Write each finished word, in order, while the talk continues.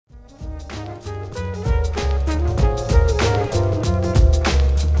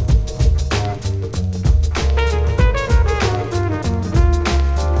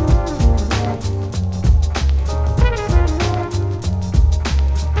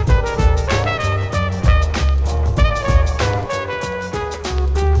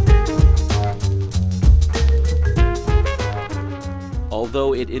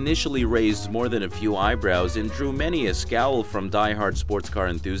it initially raised more than a few eyebrows and drew many a scowl from die-hard sports car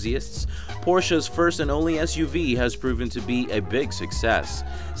enthusiasts, Porsche's first and only SUV has proven to be a big success.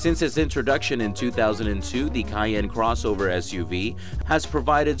 Since its introduction in 2002, the Cayenne crossover SUV has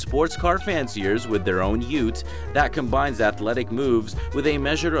provided sports car fanciers with their own ute that combines athletic moves with a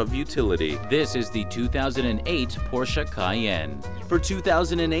measure of utility. This is the 2008 Porsche Cayenne. For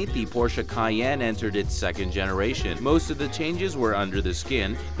 2008, the Porsche Cayenne entered its second generation. Most of the changes were under the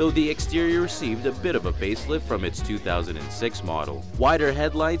skin, though the exterior received a bit of a facelift from its 2006 model. Wider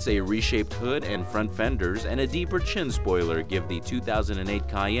headlights, a reshaped hood and front fenders, and a deeper chin spoiler give the 2008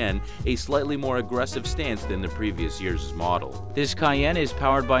 Cayenne a slightly more aggressive stance than the previous year's model. This Cayenne is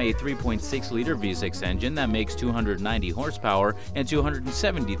powered by a 3.6-liter V6 engine that makes 290 horsepower and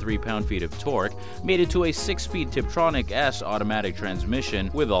 273 pound-feet of torque, mated to a 6-speed Tiptronic S automatic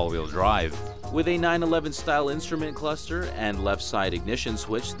transmission with all-wheel drive. With a 911-style instrument cluster and left side ignition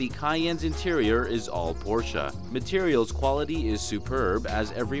switch, the Cayenne's interior is all Porsche. Materials quality is superb,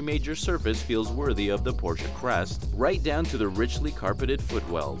 as every major surface feels worthy of the Porsche crest, right down to the richly carpeted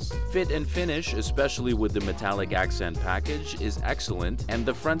footwells. Fit and finish, especially with the metallic accent package, is excellent, and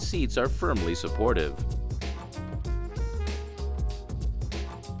the front seats are firmly supportive.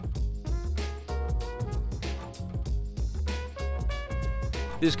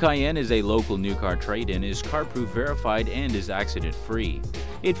 This Cayenne is a local new car trade-in, is CarProof verified, and is accident-free.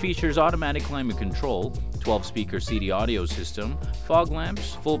 It features automatic climate control, 12-speaker CD audio system, fog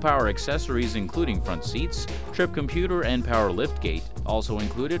lamps, full power accessories including front seats, trip computer, and power liftgate. Also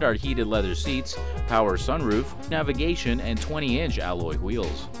included are heated leather seats, power sunroof, navigation, and 20-inch alloy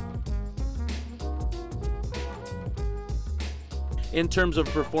wheels. In terms of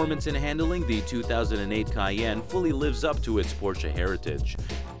performance and handling, the 2008 Cayenne fully lives up to its Porsche heritage.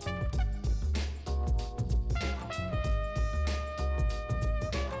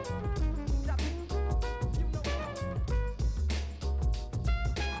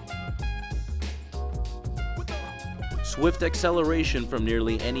 Swift acceleration from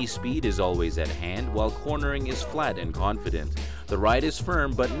nearly any speed is always at hand, while cornering is flat and confident. The ride is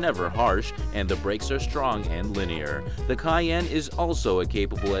firm but never harsh, and the brakes are strong and linear. The Cayenne is also a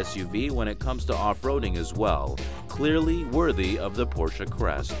capable SUV when it comes to off-roading as well, clearly worthy of the Porsche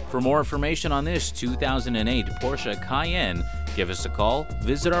crest. For more information on this 2008 Porsche Cayenne, give us a call,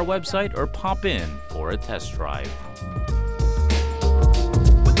 visit our website, or pop in for a test drive.